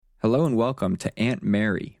Hello and welcome to Aunt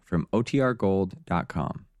Mary from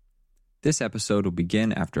OTRGold.com. This episode will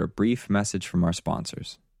begin after a brief message from our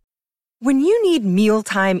sponsors. When you need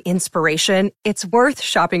mealtime inspiration, it's worth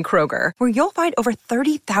shopping Kroger, where you'll find over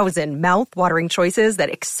 30,000 mouth-watering choices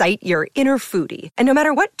that excite your inner foodie. And no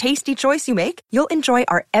matter what tasty choice you make, you'll enjoy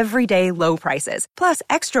our everyday low prices, plus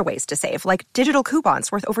extra ways to save, like digital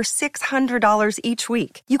coupons worth over $600 each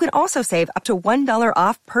week. You can also save up to $1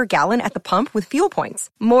 off per gallon at the pump with fuel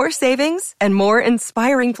points. More savings and more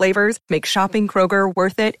inspiring flavors make shopping Kroger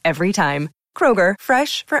worth it every time. Kroger,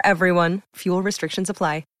 fresh for everyone. Fuel restrictions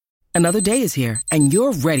apply. Another day is here, and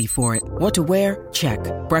you're ready for it. What to wear? Check.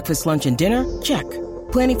 Breakfast, lunch, and dinner? Check.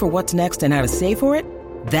 Planning for what's next and how to save for it?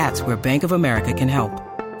 That's where Bank of America can help.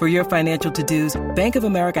 For your financial to-dos, Bank of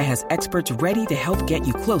America has experts ready to help get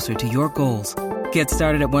you closer to your goals. Get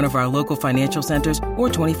started at one of our local financial centers or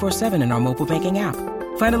 24/7 in our mobile banking app.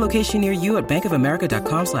 Find a location near you at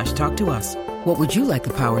bankofamerica.com/talktous. What would you like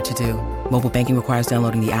the power to do? Mobile banking requires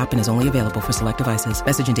downloading the app and is only available for select devices.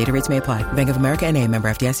 Message and data rates may apply. Bank of America N.A., member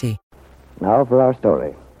FDIC. Now for our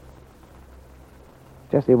story.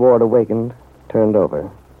 Jessie Ward awakened, turned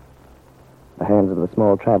over. The hands of the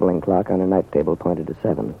small traveling clock on her night table pointed to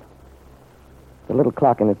 7. The little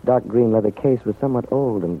clock in its dark green leather case was somewhat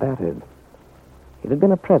old and battered. It had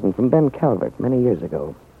been a present from Ben Calvert many years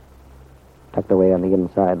ago. Tucked away on the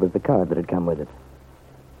inside was the card that had come with it.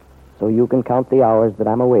 "So you can count the hours that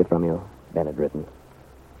I'm away from you," Ben had written.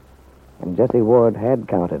 And Jessie Ward had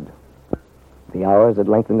counted. The hours had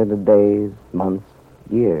lengthened into days, months,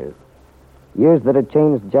 years. Years that had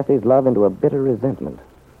changed Jessie's love into a bitter resentment.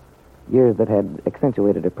 Years that had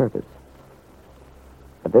accentuated her purpose.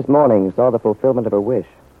 But this morning saw the fulfillment of her wish.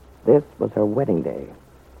 This was her wedding day.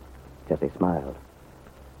 Jessie smiled.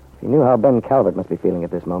 She knew how Ben Calvert must be feeling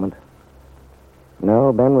at this moment.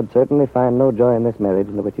 No, Ben would certainly find no joy in this marriage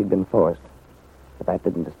into which he'd been forced. But that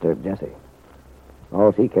didn't disturb Jessie.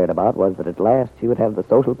 All she cared about was that at last she would have the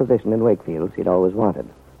social position in Wakefield she'd always wanted.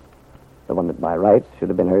 The one that by rights should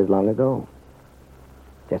have been hers long ago.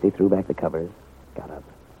 Jessie threw back the covers, got up.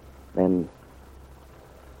 Then...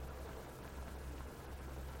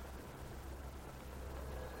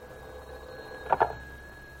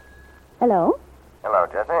 Hello? Hello,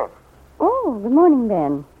 Jessie. Oh, good morning,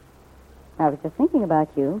 Ben. I was just thinking about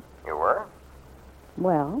you. You were?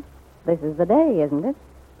 Well, this is the day, isn't it?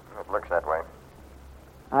 It looks that way.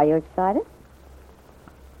 Are you excited?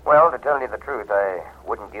 Well, to tell you the truth, I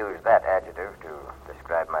wouldn't use that adjective to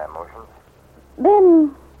describe my emotions.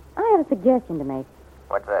 Ben, I have a suggestion to make.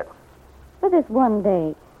 What's that? For this one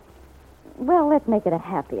day, well, let's make it a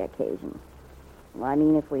happy occasion. Well, I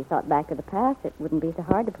mean, if we thought back to the past, it wouldn't be so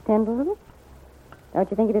hard to pretend a little. Don't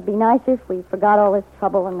you think it'd be nicer if we forgot all this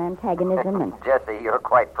trouble and antagonism and... Jessie, you're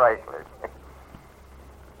quite priceless.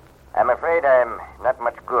 I'm afraid I'm not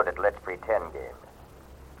much good at let's pretend games.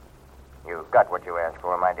 You've got what you asked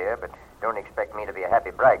for, my dear, but don't expect me to be a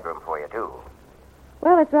happy bridegroom for you, too.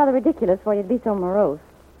 Well, it's rather ridiculous for you to be so morose.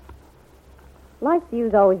 Life to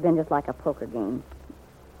you's always been just like a poker game.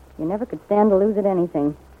 You never could stand to lose at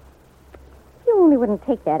anything. You only wouldn't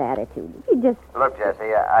take that attitude. You just... Look,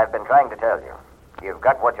 Jessie, I've been trying to tell you. You've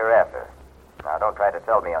got what you're after. Now, don't try to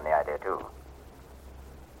sell me on the idea, too.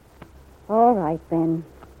 All right, Ben.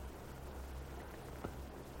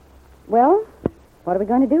 Well, what are we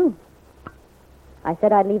going to do? I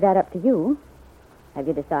said I'd leave that up to you. Have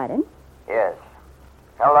you decided? Yes.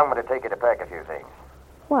 How long would it take you to pack a few things?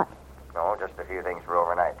 What? No, just a few things for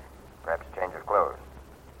overnight. Perhaps a change of clothes.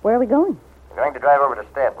 Where are we going? We're going to drive over to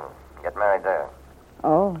Stanton. Get married there.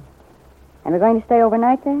 Oh. And we're going to stay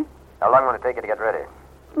overnight there? How long will it take you to get ready?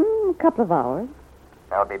 A couple of hours.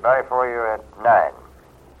 I'll be by for you at 9.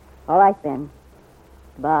 All right, then.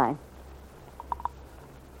 Bye.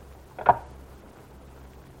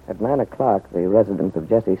 At 9 o'clock, the residents of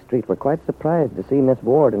Jessie Street were quite surprised to see Miss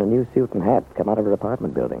Ward in a new suit and hat come out of her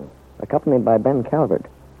apartment building, accompanied by Ben Calvert,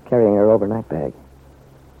 carrying her overnight bag.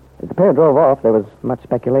 As the pair drove off, there was much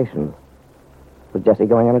speculation. Was Jessie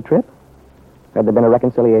going on a trip? Had there been a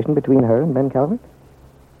reconciliation between her and Ben Calvert?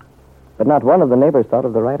 But not one of the neighbors thought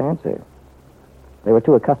of the right answer. They were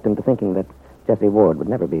too accustomed to thinking that Jessie Ward would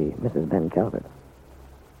never be Mrs. Ben Calvert.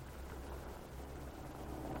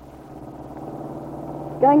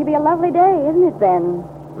 It's going to be a lovely day, isn't it, Ben?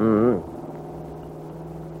 Mm-hmm.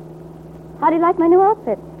 How do you like my new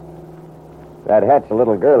outfit? That hat's a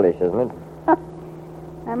little girlish, isn't it?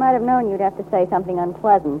 I might have known you'd have to say something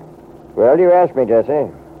unpleasant. Well, you asked me,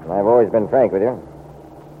 Jessie. I've always been frank with you.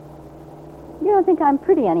 You don't think I'm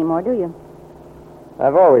pretty anymore, do you?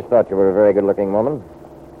 I've always thought you were a very good-looking woman.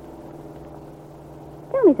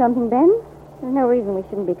 Tell me something, Ben. There's no reason we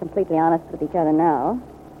shouldn't be completely honest with each other now.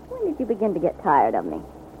 When did you begin to get tired of me?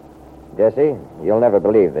 Jessie, you'll never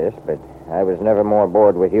believe this, but I was never more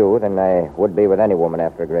bored with you than I would be with any woman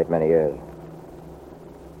after a great many years.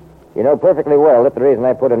 You know perfectly well that the reason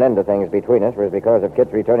I put an end to things between us was because of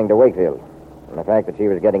Kit's returning to Wakefield and the fact that she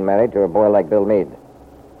was getting married to a boy like Bill Meade.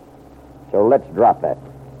 So let's drop that.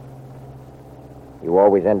 You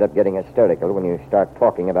always end up getting hysterical when you start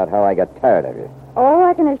talking about how I got tired of you. Oh,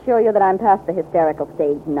 I can assure you that I'm past the hysterical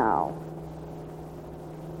stage now.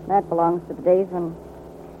 That belongs to the days when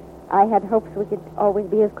I had hopes we could always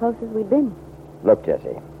be as close as we'd been. Look,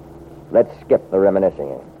 Jessie, let's skip the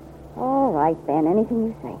reminiscing. All right, then. Anything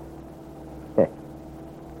you say.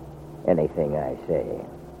 Anything I say.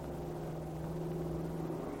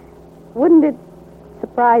 Wouldn't it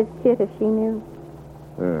surprise Kit if she knew?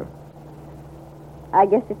 I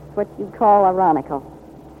guess it's what you'd call ironical.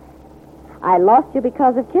 I lost you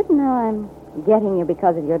because of Kit, and now I'm getting you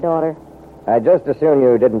because of your daughter. I'd just as soon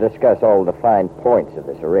you didn't discuss all the fine points of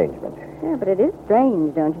this arrangement. Yeah, but it is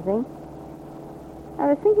strange, don't you think? I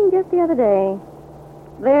was thinking just the other day.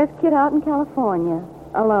 There's Kit out in California,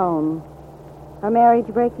 alone. Her marriage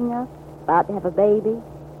breaking up, about to have a baby.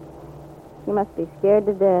 She must be scared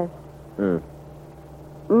to death.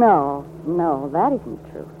 No, that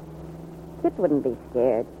isn't true. Kit wouldn't be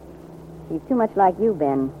scared. She's too much like you,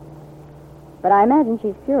 Ben. But I imagine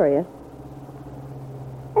she's furious.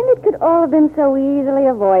 And it could all have been so easily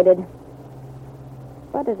avoided.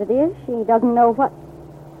 But as it is, she doesn't know what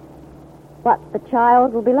the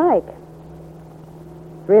child will be like.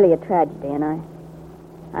 It's really a tragedy, and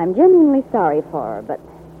I'm genuinely sorry for her, but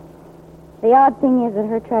the odd thing is that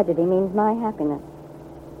her tragedy means my happiness.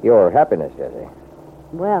 Your happiness, Jessie?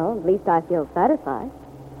 Well, at least I feel satisfied.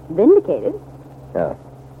 Vindicated. Oh.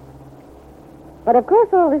 But of course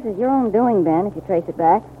all this is your own doing, Ben, if you trace it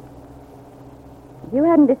back. If you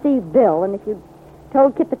hadn't deceived Bill, and if you'd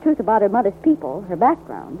told Kit the truth about her mother's people, her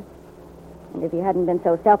background, and if you hadn't been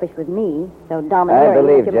so selfish with me, so domineering... I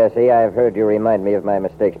believe, Jessie, I've heard you remind me of my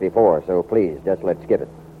mistakes before, so please, just let's skip it.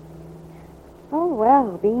 Oh,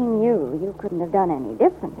 well, being you couldn't have done any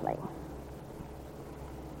differently.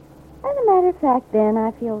 As a matter of fact, Ben,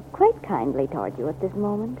 I feel quite kindly toward you at this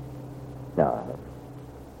moment. No.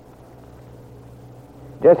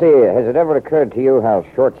 Jessie, has it ever occurred to you how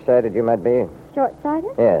short-sighted you might be?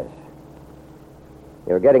 Short-sighted? Yes.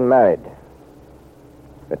 You're getting married.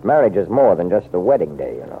 But marriage is more than just the wedding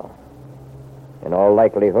day, you know. In all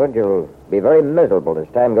likelihood, you'll be very miserable as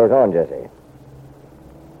time goes on, Jessie.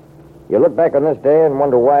 You look back on this day and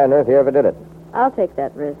wonder why on earth you ever did it. I'll take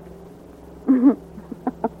that risk.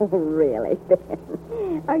 Oh, really,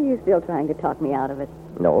 Ben? Are you still trying to talk me out of it?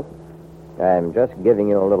 No. I'm just giving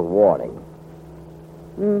you a little warning.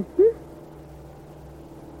 Mm-hmm.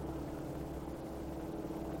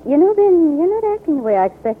 You know, Ben, you're not acting the way I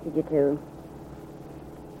expected you to.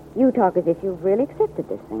 You talk as if you've really accepted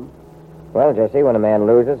this thing. Well, Jessie, when a man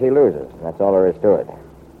loses, he loses. That's all there is to it.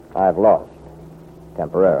 I've lost.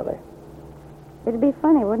 Temporarily. It'd be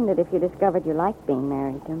funny, wouldn't it, if you discovered you liked being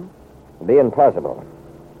married to me? It'd be impossible.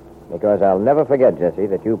 Because I'll never forget, Jessie,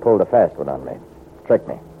 that you pulled a fast one on me. Tricked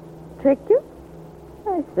me. Tricked you?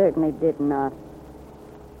 I certainly did not.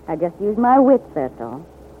 I just used my wits, that's all.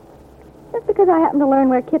 Just because I happened to learn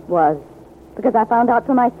where Kit was. Because I found out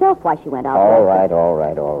for myself why she went out. All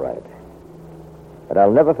right. But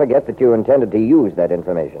I'll never forget that you intended to use that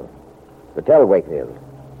information. To tell Wakefield.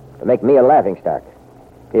 To make me a laughingstock.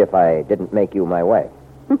 If I didn't make you my wife.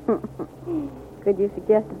 Could you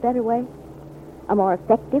suggest a better way? A more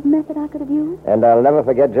effective method I could have used? And I'll never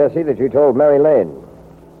forget, Jessie, that you told Mary Lane.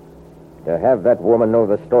 To have that woman know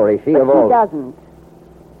the story she But evolved. she doesn't.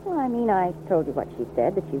 Well, I mean, I told you what she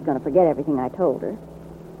said, that she's going to forget everything I told her.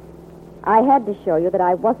 I had to show you that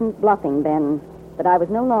I wasn't bluffing, Ben. That I was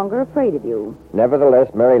no longer afraid of you.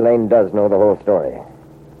 Nevertheless, Mary Lane does know the whole story.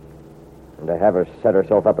 And to have her set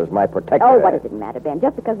herself up as my protector... Oh, what does it matter, Ben?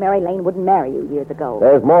 Just because Mary Lane wouldn't marry you years ago.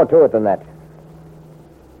 There's more to it than that.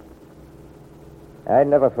 I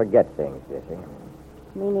never forget things, Jessie.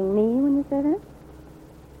 Meaning me when you say that?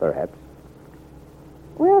 Perhaps.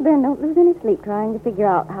 Well, Ben, don't lose any sleep trying to figure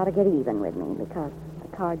out how to get even with me, because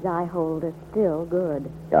the cards I hold are still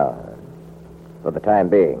good. For the time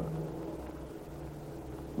being.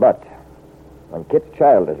 But when Kit's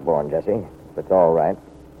child is born, Jessie, if it's all right,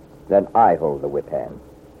 then I hold the whip hand.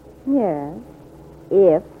 Yes,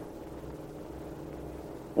 if.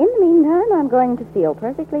 In the meantime, I'm going to feel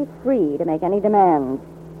perfectly free to make any demands.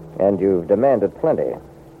 And you've demanded plenty.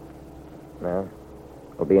 Well,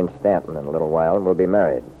 we'll be in Stanton in a little while, and we'll be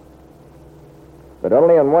married. But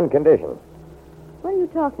only on one condition. What are you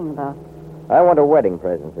talking about? I want a wedding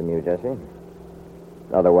present from you, Jesse.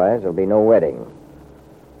 Otherwise, there'll be no wedding.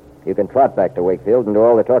 You can trot back to Wakefield and do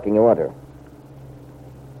all the talking you want to.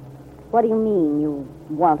 What do you mean, you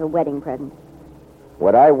want a wedding present?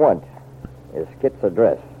 What I want is Kit's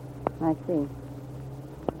address. I see.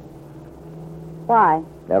 Why?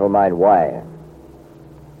 Never mind why.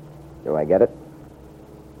 Do I get it?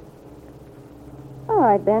 All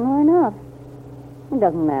right, then, why not? It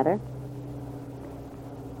doesn't matter.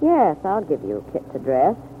 Yes, I'll give you Kit's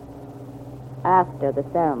address. After the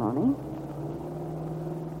ceremony.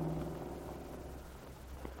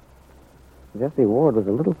 Jesse Ward was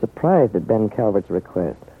a little surprised at Ben Calvert's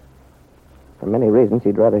request. For many reasons,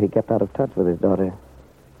 he'd rather he kept out of touch with his daughter.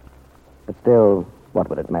 But still, what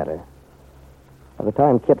would it matter? By the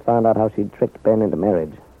time Kit found out how she'd tricked Ben into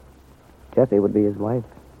marriage, Jessie would be his wife.